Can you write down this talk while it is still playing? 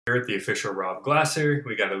Here at the official Rob Glasser.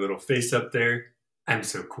 We got a little face up there. I'm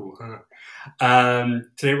so cool, huh?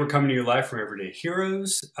 Today we're coming to you live from Everyday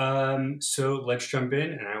Heroes. So let's jump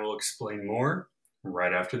in and I will explain more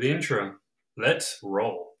right after the intro. Let's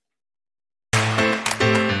roll.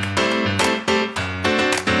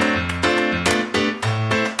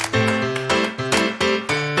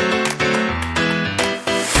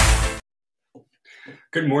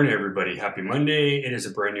 Good morning, everybody. Happy Monday. It is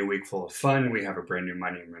a brand new week full of fun. We have a brand new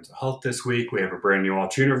Money and Mental Health this week. We have a brand new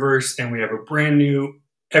Alt Universe, and we have a brand new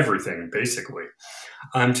everything, basically.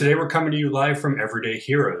 Today, we're coming to you live from Everyday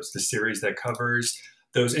Heroes, the series that covers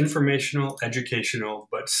those informational, educational,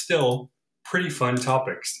 but still pretty fun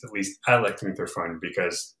topics. At least I like to think they're fun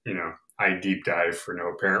because, I deep dive for no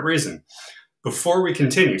apparent reason. Before we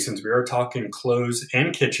continue, since we are talking clothes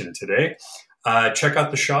and kitchen today, check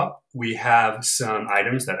out the shop. We have some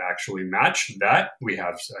items that actually match that. We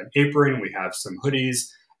have an apron, we have some hoodies,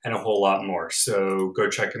 and a whole lot more. So go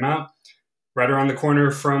check them out. Right around the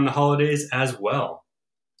corner from the holidays as well.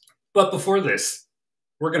 But before this,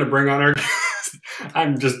 we're going to bring on our guest.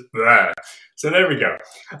 I'm just, So there we go.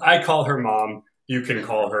 I call her mom. You can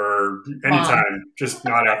call her anytime, just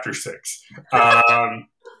not after 6.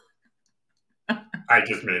 I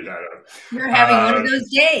just made that up. You're having one of those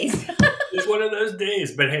days. It's one of those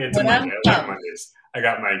days, but hey, it's a Monday. I like Mondays. I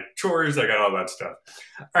got my chores. I got all that stuff.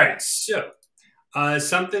 All right, so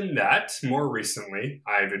something that more recently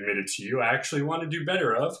I've admitted to you I actually want to do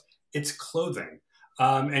better of, it's clothing.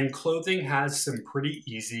 And clothing has some pretty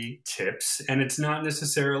easy tips, and it's not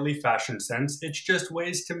necessarily fashion sense. It's just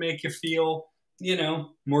ways to make you feel,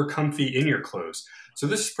 more comfy in your clothes. So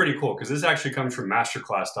this is pretty cool because this actually comes from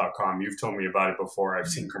masterclass.com. You've told me about it before. I've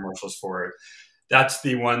seen commercials for it. That's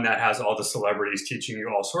the one that has all the celebrities teaching you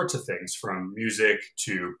all sorts of things from music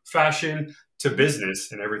to fashion to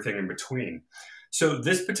business and everything in between. So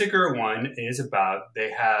this particular one is about, they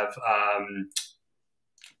have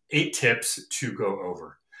 8 tips to go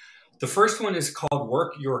over. The first one is called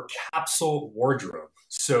Work Your Capsule Wardrobe.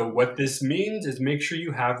 So what this means is make sure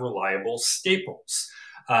you have reliable staples.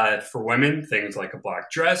 For women, things like a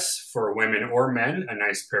black dress. For women or men, a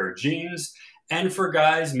nice pair of jeans. And for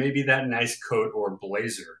guys, maybe that nice coat or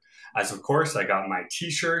blazer. As of course, I got my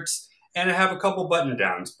t-shirts and I have a couple button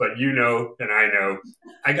downs, but and I know,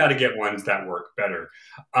 I got to get ones that work better.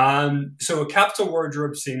 So a capsule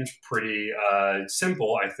wardrobe seems pretty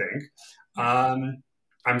simple, I think.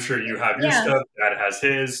 I'm sure you have your stuff. Dad has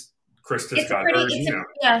his. Krista's got hers.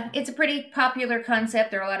 It's a pretty popular concept.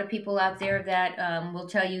 There are a lot of people out there that will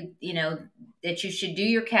tell you, that you should do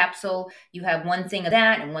your capsule. You have one thing of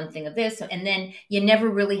that and one thing of this, and then you never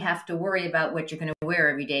really have to worry about what you're going to wear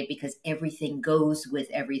every day because everything goes with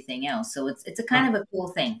everything else. So it's a kind of a cool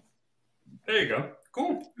thing. There you go.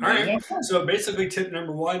 Cool. All right. Yeah. So basically, tip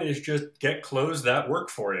number 1 is just get clothes that work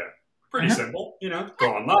for you. Pretty simple.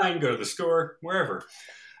 Go online, go to the store, wherever.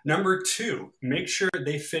 Number 2, make sure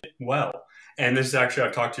they fit well. And this is actually,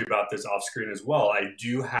 I've talked to you about this off screen as well. I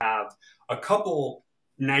do have a couple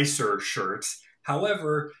nicer shirts.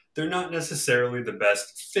 However, they're not necessarily the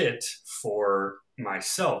best fit for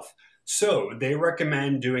myself. So they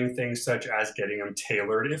recommend doing things such as getting them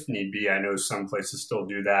tailored if need be. I know some places still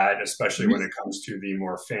do that, especially when it comes to the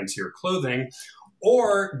more fancier clothing,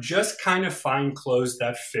 or just kind of find clothes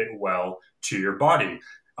that fit well to your body.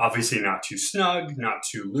 Obviously not too snug, not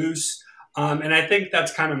too loose. And I think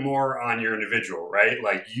that's kind of more on your individual, right?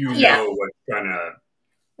 Like, know what's gonna...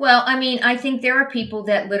 Well, I mean, I think there are people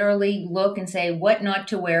that literally look and say, what not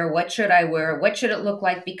to wear? What should I wear? What should it look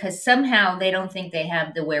like? Because somehow they don't think they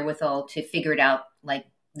have the wherewithal to figure it out. Like,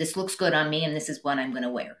 this looks good on me and this is what I'm going to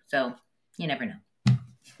wear. So you never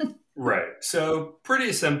know. Right. So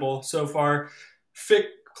pretty simple so far. Fit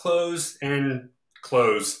clothes and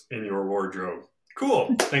clothes in your wardrobe.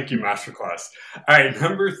 Cool. Thank you, Masterclass. All right,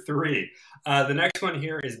 number 3. The next one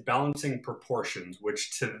here is balancing proportions,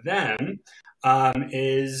 which to them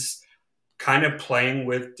is kind of playing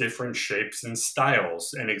with different shapes and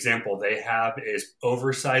styles. An example they have is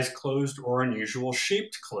oversized clothes or unusual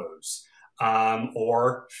shaped clothes,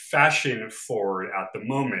 or fashion forward at the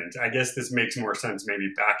moment. I guess this makes more sense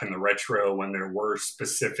maybe back in the retro when there were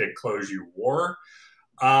specific clothes you wore.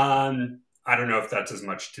 I don't know if that's as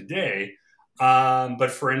much today.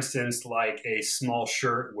 But for instance, like a small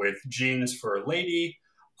shirt with jeans for a lady,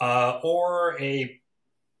 or a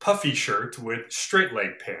puffy shirt with straight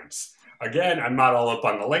leg pants. Again, I'm not all up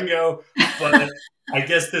on the lingo, but I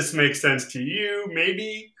guess this makes sense to you.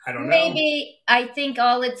 Maybe, I don't know. Maybe. I think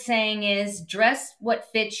all it's saying is dress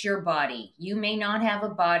what fits your body. You may not have a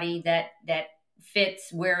body that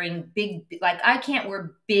fits wearing big, like I can't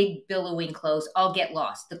wear big billowing clothes. I'll get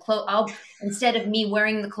lost. Instead of me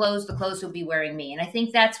wearing the clothes will be wearing me. And I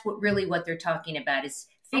think that's what they're talking about is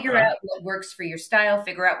figure Okay. out what works for your style,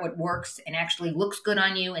 figure out what works and actually looks good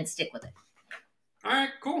on you and stick with it. All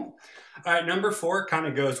right, cool. All right, number 4 kind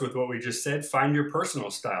of goes with what we just said. Find your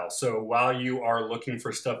personal style. So while you are looking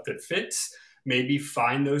for stuff that fits, maybe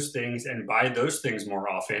find those things and buy those things more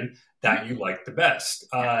often that you like the best.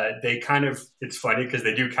 It's funny because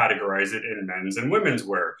they do categorize it in men's and women's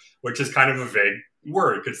wear, which is kind of a vague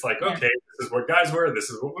word. It's like, Yeah. okay, this is what guys wear,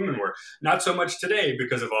 this is what women wear. Not so much today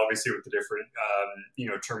because of obviously with the different,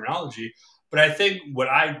 terminology. But I think what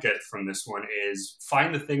I get from this one is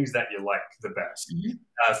find the things that you like the best. Mhm.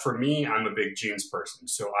 For me, I'm a big jeans person,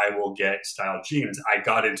 so I will get style jeans. I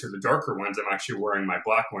got into the darker ones. I'm actually wearing my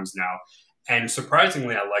black ones now. And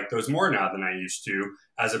surprisingly, I like those more now than I used to,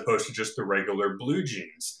 as opposed to just the regular blue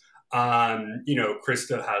jeans.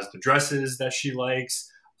 Krista has the dresses that she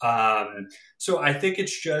likes. So I think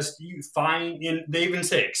it's just you find, and they even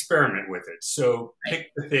say experiment with it. So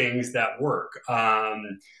pick the things that work.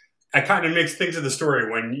 I kind of mixed things of the story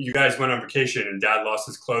when you guys went on vacation and Dad lost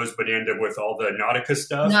his clothes, but he ended up with all the Nautica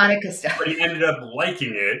stuff. Nautica stuff. But he ended up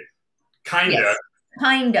liking it, kind of. Yes,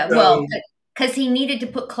 kind of. So, well, because he needed to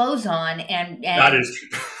put clothes on, and that is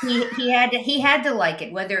true. he had to like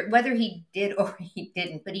it, whether he did or he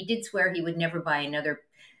didn't. But he did swear he would never buy another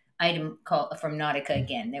item from Nautica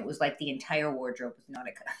again. It was like the entire wardrobe was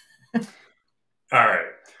Nautica. All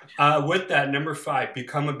right. With that, number 5,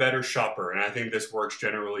 become a better shopper. And I think this works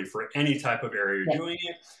generally for any type of area you're doing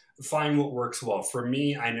it. Find what works well. For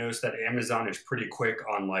me, I noticed that Amazon is pretty quick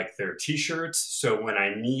on like their t-shirts. So when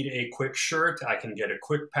I need a quick shirt, I can get a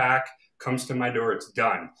quick pack, comes to my door, it's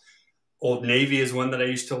done. Old Navy is one that I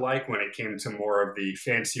used to like when it came to more of the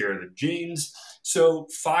fancier the jeans. So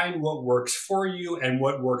find what works for you and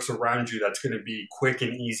what works around you that's going to be quick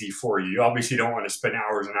and easy for you. You obviously don't want to spend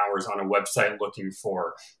hours and hours on a website looking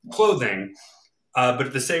for clothing, but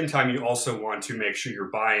at the same time, you also want to make sure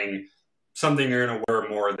you're buying something you're going to wear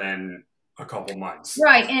more than a couple months.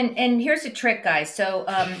 Right. And here's a trick, guys. So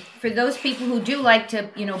for those people who do like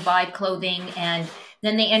to, buy clothing and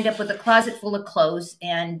then they end up with a closet full of clothes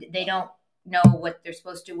and they don't know what they're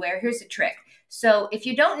supposed to wear. Here's a trick. So if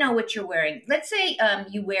you don't know what you're wearing, let's say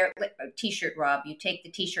you wear a t-shirt, Rob, you take the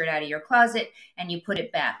t-shirt out of your closet and you put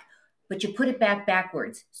it back, but you put it back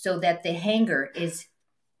backwards so that the hanger is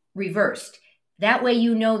reversed. That way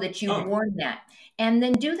you know that you've worn that. And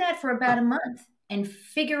then do that for about a month and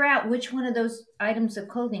figure out which one of those items of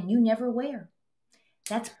clothing you never wear.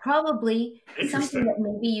 That's probably something that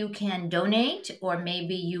maybe you can donate, or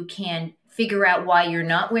maybe you can figure out why you're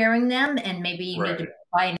not wearing them, and maybe you need to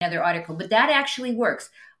buy another article. But that actually works.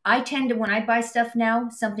 I tend to, when I buy stuff now,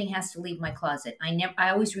 something has to leave my closet. I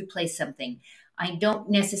always replace something. I don't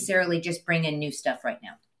necessarily just bring in new stuff right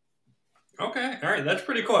now. Okay. All right. That's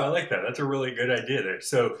pretty cool. I like that. That's a really good idea there.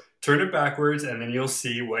 So turn it backwards and then you'll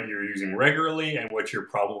see what you're using regularly and what you're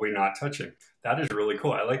probably not touching. That is really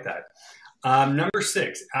cool. I like that. Number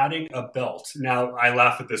 6, adding a belt. Now, I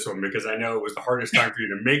laugh at this one because I know it was the hardest time for you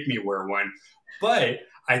to make me wear one. But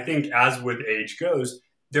I think as with age goes,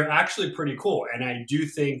 they're actually pretty cool. And I do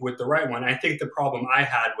think with the right one, I think the problem I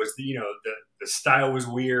had was the style was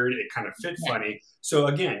weird. It kind of fit funny. So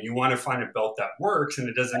again, you want to find a belt that works and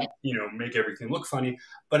it doesn't, make everything look funny.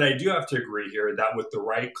 But I do have to agree here that with the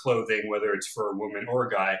right clothing, whether it's for a woman or a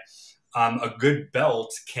guy, a good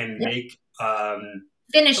belt can make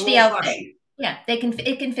finish the outfit. Flashy. Yeah, it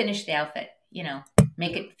can finish the outfit,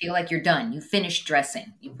 make it feel like you're done. You finished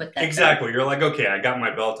dressing. You put that exactly. Belt. You're like, okay, I got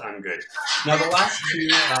my belt. I'm good. Now the last 2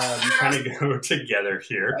 kind of go together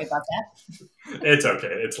here. Sorry about that. It's okay.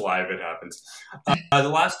 It's live. It happens. The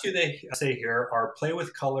last 2 they say here are play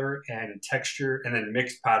with color and texture, and then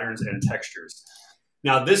mix patterns and textures.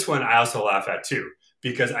 Now this one I also laugh at too,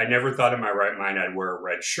 because I never thought in my right mind I'd wear a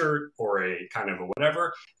red shirt or a kind of a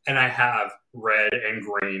whatever. And I have red and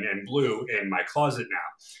green and blue in my closet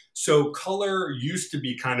now. So color used to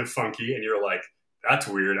be kind of funky and you're like, that's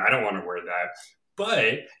weird. I don't want to wear that.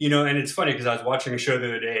 But, and it's funny because I was watching a show the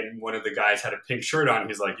other day and one of the guys had a pink shirt on.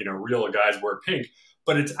 He's like, real guys wear pink.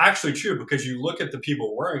 But it's actually true because you look at the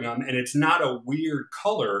people wearing them and it's not a weird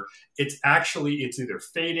color. It's either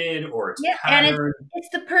faded or it's patterned. And it's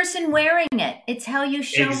the person wearing it. It's how you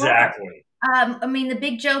show exactly. up. The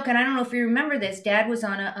big joke, and I don't know if you remember this, Dad was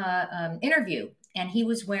on a interview and he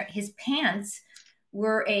was wearing, his pants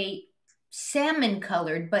were a salmon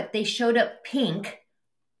colored, but they showed up pink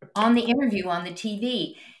on the interview on the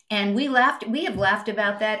TV. And we have laughed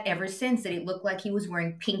about that ever since, that it looked like he was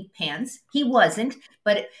wearing pink pants. He wasn't,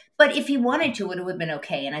 but if he wanted to, it would have been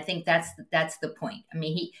okay. And I think that's the point. I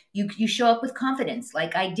mean, you show up with confidence.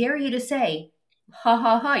 Like, I dare you to say, ha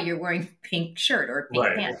ha ha, you're wearing a pink shirt or pink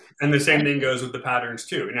Right. pants. And the same thing goes with the patterns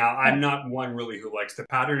too. Now, I'm not one really who likes the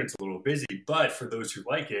pattern. It's a little busy, but for those who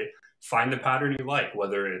like it, find the pattern you like,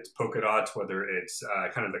 whether it's polka dots, whether it's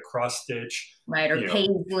kind of the cross stitch. Right. Or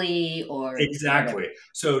paisley or exactly. whatever.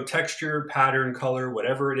 So texture, pattern, color,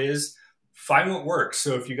 whatever it is, find what works.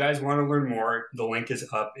 So if you guys want to learn more, the link is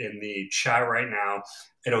up in the chat right now.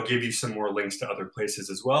 It'll give you some more links to other places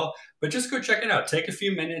as well. But just go check it out. Take a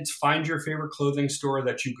few minutes, find your favorite clothing store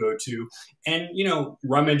that you go to, and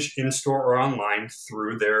rummage in store or online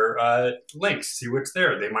through their links. See what's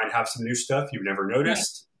there. They might have some new stuff you've never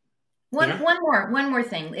noticed. Right. One more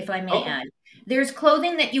thing, if I may add. There's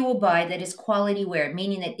clothing that you will buy that is quality wear,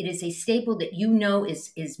 meaning that it is a staple that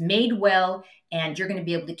is made well, and you're going to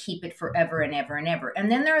be able to keep it forever and ever and ever.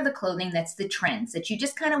 And then there are the clothing that's the trends that you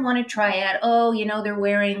just kind of want to try out. Oh, they're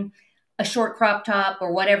wearing a short crop top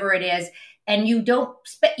or whatever it is, and you're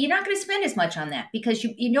not going to spend as much on that because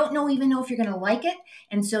you don't even know if you're going to like it,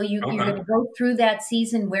 and so you're going to go through that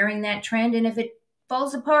season wearing that trend, and if it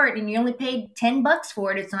falls apart and you only paid $10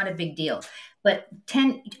 for it, it's not a big deal. But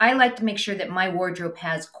I like to make sure that my wardrobe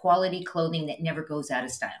has quality clothing that never goes out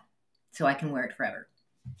of style, so I can wear it forever.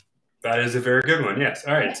 That is a very good one. Yes.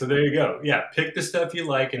 All right. So there you go. Yeah. Pick the stuff you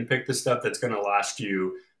like and pick the stuff that's going to last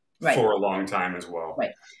you for a long time as well.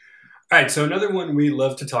 Right. All right. So another one we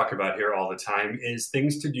love to talk about here all the time is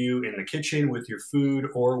things to do in the kitchen with your food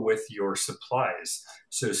or with your supplies.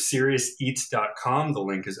 So SeriousEats.com, the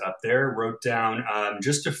link is up there, wrote down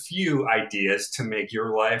just a few ideas to make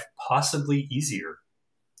your life possibly easier.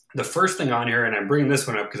 The first thing on here, and I'm bringing this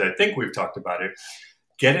one up because I think we've talked about it,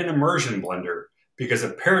 get an immersion blender, because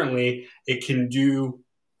apparently it can do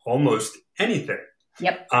almost anything.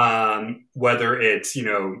 Yep. Whether it's,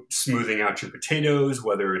 smoothing out your potatoes,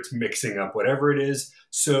 whether it's mixing up whatever it is.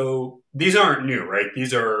 So these aren't new, right?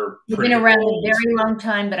 These are They've been around a very long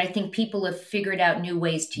time, but I think people have figured out new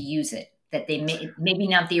ways to use it, that they maybe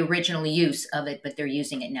not the original use of it, but they're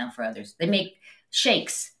using it now for others. They make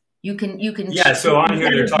shakes. You can. Yeah. So on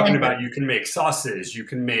here, you're talking about, you can make sauces, you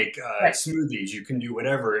can make smoothies, you can do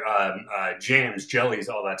whatever, jams, jellies,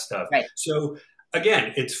 all that stuff. Right. So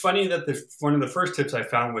again, it's funny that one of the first tips I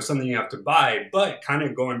found was something you have to buy, but kind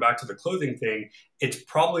of going back to the clothing thing, it's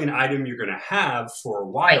probably an item you're going to have for a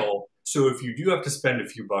while. Right. So if you do have to spend a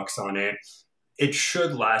few bucks on it, it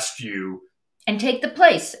should last you. And take the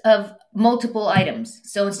place of multiple items.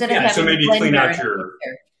 So instead of having so maybe clean out your.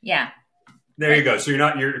 There you go. So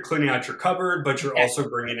you're cleaning out your cupboard, but you're also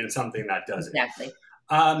bringing in something that does it. Exactly.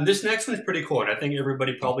 This next one's pretty cool, and I think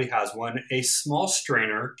everybody probably has one. A small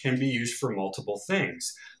strainer can be used for multiple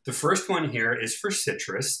things. The first one here is for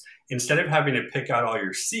citrus. Instead of having to pick out all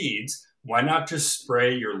your seeds, why not just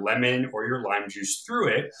spray your lemon or your lime juice through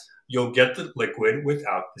it? You'll get the liquid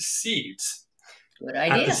without the seeds. Good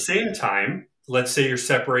idea. At the same time, let's say you're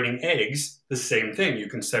separating eggs, the same thing. You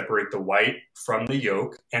can separate the white from the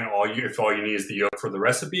yolk, and if all you need is the yolk for the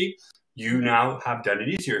recipe, you now have done it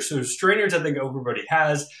easier. So strainers, I think everybody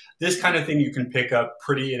has. This kind of thing you can pick up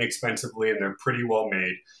pretty inexpensively, and they're pretty well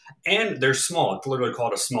made. And they're small. It's literally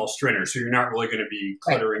called a small strainer. So you're not really going to be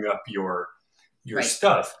cluttering up your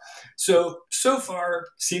stuff. So far,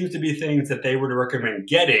 seems to be things that they would recommend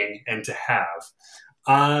getting and to have.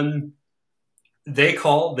 They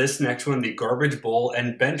call this next one the garbage bowl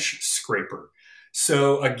and bench scraper.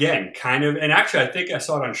 So again, and actually I think I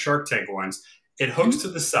saw it on Shark Tank once. It hooks to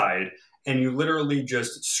the side, and you literally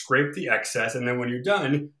just scrape the excess, and then when you're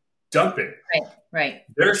done, dump it. Right.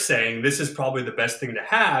 They're saying this is probably the best thing to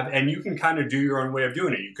have, and you can kind of do your own way of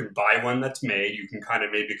doing it. You can buy one that's made. You can kind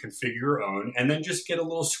of maybe configure your own, and then just get a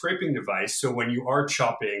little scraping device. So when you are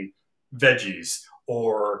chopping veggies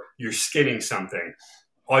or you're skinning something,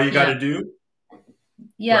 all you got to do.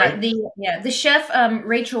 Yeah, right? The chef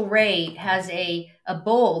Rachel Ray has a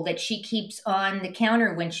bowl that she keeps on the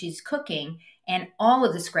counter when she's cooking, and all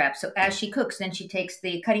of the scraps. So as she cooks, then she takes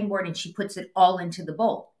the cutting board and she puts it all into the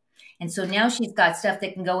bowl. And so now she's got stuff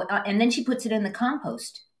that can go, and then she puts it in the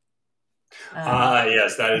compost.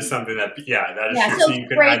 Yes, that is something that is true. So you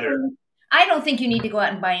can I don't think you need to go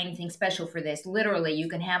out and buy anything special for this. Literally, you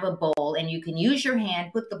can have a bowl, and you can use your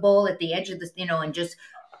hand, put the bowl at the edge of the, and just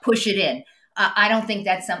push it in. I don't think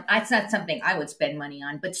that's not something I would spend money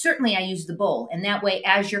on, but certainly I use the bowl. And that way,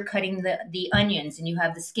 as you're cutting the onions and you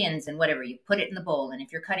have the skins and whatever, you put it in the bowl. And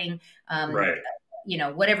if you're cutting,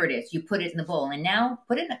 whatever it is, you put it in the bowl, and now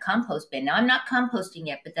put it in a compost bin. Now I'm not composting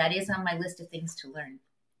yet, but that is on my list of things to learn.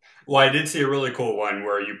 Well, I did see a really cool one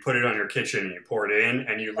where you put it on your kitchen and you pour it in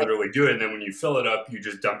and you Right. literally do it. And then when you fill it up, you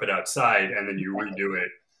just dump it outside and then you Exactly. redo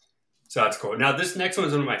it. So that's cool. Now, this next one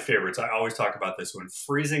is one of my favorites. I always talk about this one,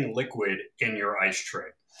 freezing liquid in your ice tray.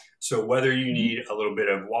 So whether you Mhm. need a little bit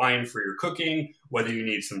of wine for your cooking, whether you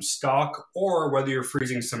need some stock, or whether you're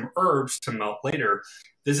freezing some herbs to melt later,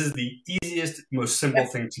 this is the easiest, most simple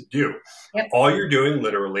Yep. thing to do. Yep. All you're doing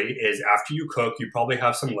literally is after you cook, you probably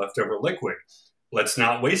have some leftover liquid. Let's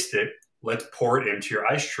not waste it. Let's pour it into your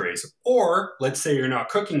ice trays. Or let's say you're not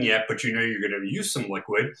cooking yet, but you know you're going to use some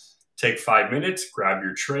liquid. Take 5 minutes, grab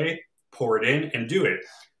your tray, pour it in, and do it.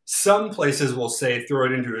 Some places will say throw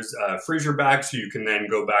it into a freezer bag so you can then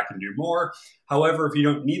go back and do more. However, if you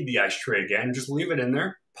don't need the ice tray again, just leave it in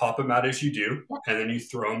there, pop them out as you do, Yep. and then you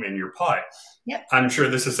throw them in your pot. Yep. I'm sure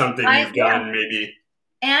this is something you've Yeah. done maybe.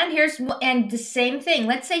 And the same thing.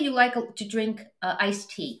 Let's say you like to drink iced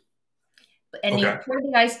tea, and you Okay. pour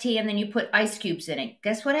the iced tea, and then you put ice cubes in it.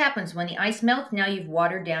 Guess what happens when the ice melts? Now you've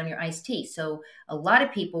watered down your iced tea. So a lot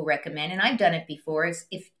of people recommend, and I've done it before,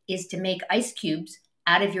 is to make ice cubes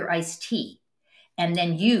out of your iced tea, and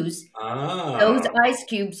then use those Ah. ice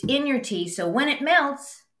cubes in your tea. So when it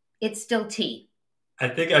melts, it's still tea. I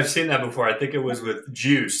think I've seen that before. I think it was with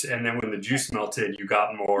juice, and then when the juice melted, you got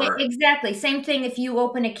Yeah, more. exactly. Same thing if you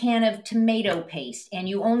open a can of tomato paste and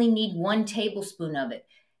you only need 1 tablespoon of it,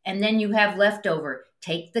 and then you have leftover.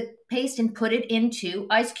 Take the paste and put it into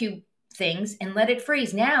ice cube things and let it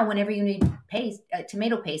freeze. Now, whenever you need paste,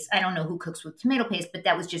 tomato paste, I don't know who cooks with tomato paste, but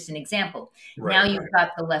that was just an example. Now Right, you've right.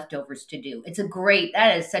 got the leftovers to do.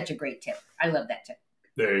 That is such a great tip. I love that tip.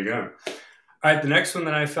 There you go. All right, the next one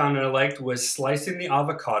that I found that I liked was slicing the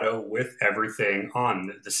avocado with everything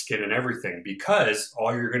on the skin and everything, because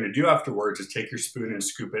all you're going to do afterwards is take your spoon and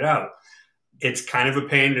scoop it out. It's kind of a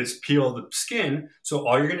pain to peel the skin, so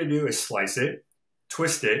all you're going to do is slice it,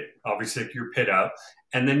 twist it, obviously take your pit out,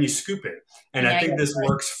 and then you scoop it. And And I now think you're this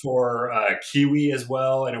works for kiwi as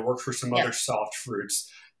well, and it works for some yeah. other soft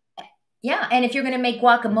fruits. Yeah, and if you're going to make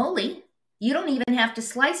guacamole, you don't even have to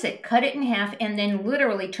slice it. Cut it in half and then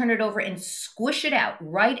literally turn it over and squish it out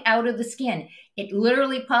right out of the skin. It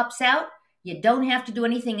literally pops out. You don't have to do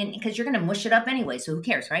anything because you're going to mush it up anyway. So who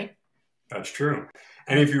cares, right? That's true.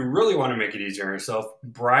 And if you really want to make it easier on yourself,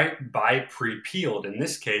 buy pre-peeled. In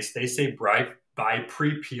this case, they say buy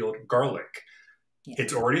pre-peeled garlic. Yeah.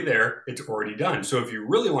 It's already there. It's already done. So if you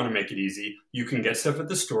really want to make it easy, you can get stuff at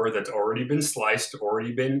the store that's already been sliced,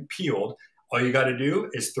 already been peeled. All you got to do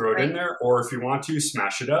is throw it in Right. there, or if you want to,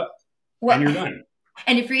 smash it up, and Well, you're done.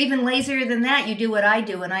 and if you're even lazier than that, you do what I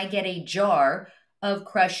do, and I get a jar of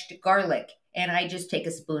crushed garlic, and I just take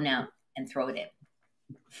a spoon out and throw it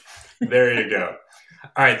in. There you go.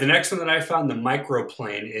 All right, the next one that I found, the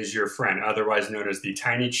microplane, is your friend, otherwise known as the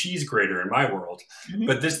tiny cheese grater in my world. Mhm.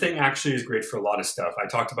 But this thing actually is great for a lot of stuff. I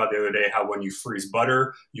talked about the other day how when you freeze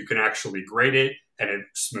butter, you can actually grate it and it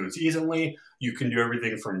smooths easily. You can do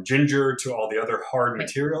everything from ginger to all the other hard Right.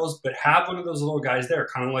 materials, but have one of those little guys there,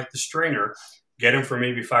 kind of like the strainer. Get them for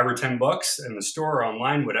maybe $5 or $10 in the store or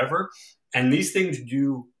online, whatever. And these things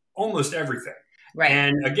do almost everything. Right.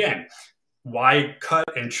 And again, why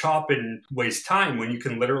cut and chop and waste time when you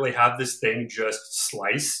can literally have this thing just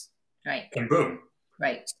slice Right. and boom?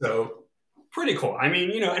 Right. So pretty cool. I mean,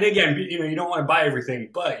 and again, you don't want to buy everything,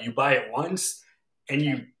 but you buy it once and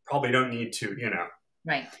you probably don't need to.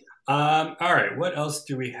 Right. All right, what else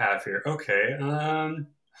do we have here? Okay.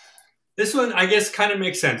 This one, I guess, kind of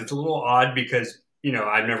makes sense. It's a little odd because,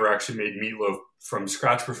 I've never actually made meatloaf from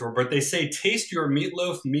scratch before, but they say taste your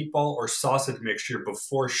meatloaf, meatball, or sausage mixture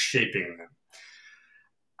before shaping them.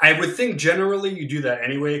 I would think generally you do that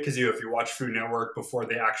anyway because if you watch Food Network, before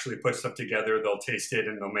they actually put stuff together, they'll taste it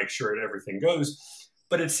and they'll make sure that everything goes.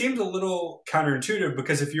 But it seems a little counterintuitive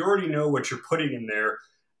because if you already know what you're putting in there,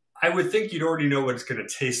 I would think you'd already know what it's going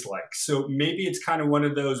to taste like. So maybe it's kind of one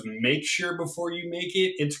of those make sure before you make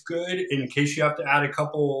it, it's good in case you have to add a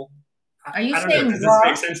couple. Are you I don't know. saying Does this raw?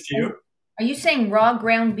 make sense to you? Are you saying raw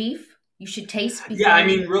ground beef? You should taste before. Yeah, I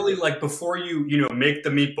you mean, really, like before you make the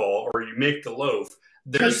meatball or you make the loaf,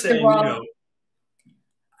 they're taste the saying, raw.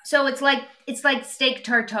 So it's like steak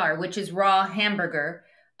tartare, which is raw hamburger.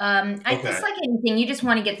 Okay. It's like anything. You just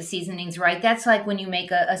want to get the seasonings right. That's like when you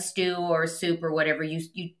make a stew or a soup or whatever. You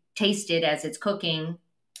taste it as it's cooking,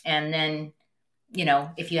 and then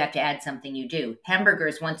if you have to add something, you do.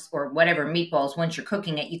 Hamburgers or whatever meatballs, once you're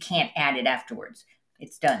cooking it, you can't add it afterwards.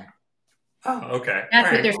 It's done. Oh, okay. That's All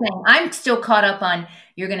what right. they're saying. I'm still caught up on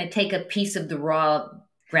you're going to take a piece of the raw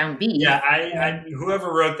ground beef. Yeah,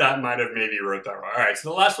 whoever wrote that might have maybe wrote that wrong. All right, so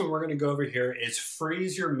the last one we're going to go over here is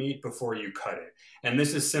freeze your meat before you cut it. And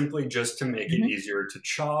this is simply just to make it easier to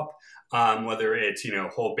chop, whether it's,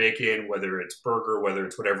 whole bacon, whether it's burger, whether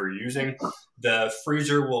it's whatever you're using. The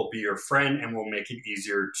freezer will be your friend and will make it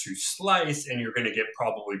easier to slice, and you're going to get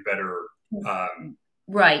probably better.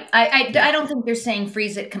 Right. I don't think they're saying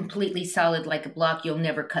freeze it completely solid like a block. You'll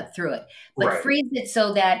never cut through it. But Right. freeze it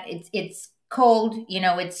so that it's cold,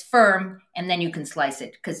 it's firm, and then you can slice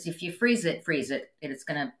it. Because if you freeze it, it's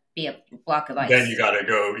going to be a block of ice. Then you got to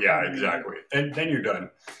go. Yeah, exactly. And then you're done.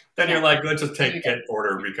 Then you're like, let's just get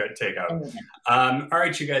order, we could take out. All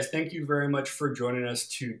right, you guys, thank you very much for joining us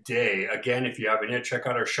today. Again, if you haven't yet, check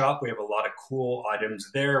out our shop. We have a lot of cool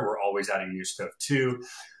items there. We're always adding new stuff too.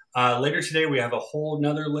 Later today, we have a whole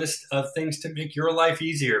nother list of things to make your life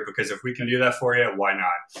easier, because if we can do that for you, why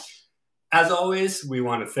not? As always, we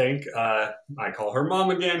want to thank, I call her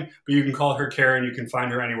Mom again, but you can call her Karen. You can find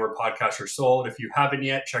her anywhere podcasts are sold. If you haven't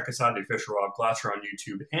yet, check us out, The Official Rob Glasser, on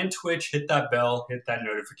YouTube and Twitch. Hit that bell, hit that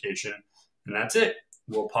notification, and that's it.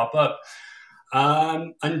 We'll pop up.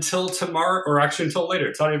 Until tomorrow, or actually until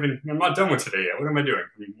later. I'm not done with today yet. What am I doing?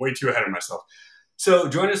 I'm way too ahead of myself. So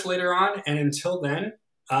join us later on, and until then,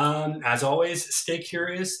 as always, stay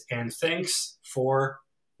curious, and thanks for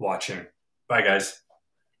watching. Bye, guys.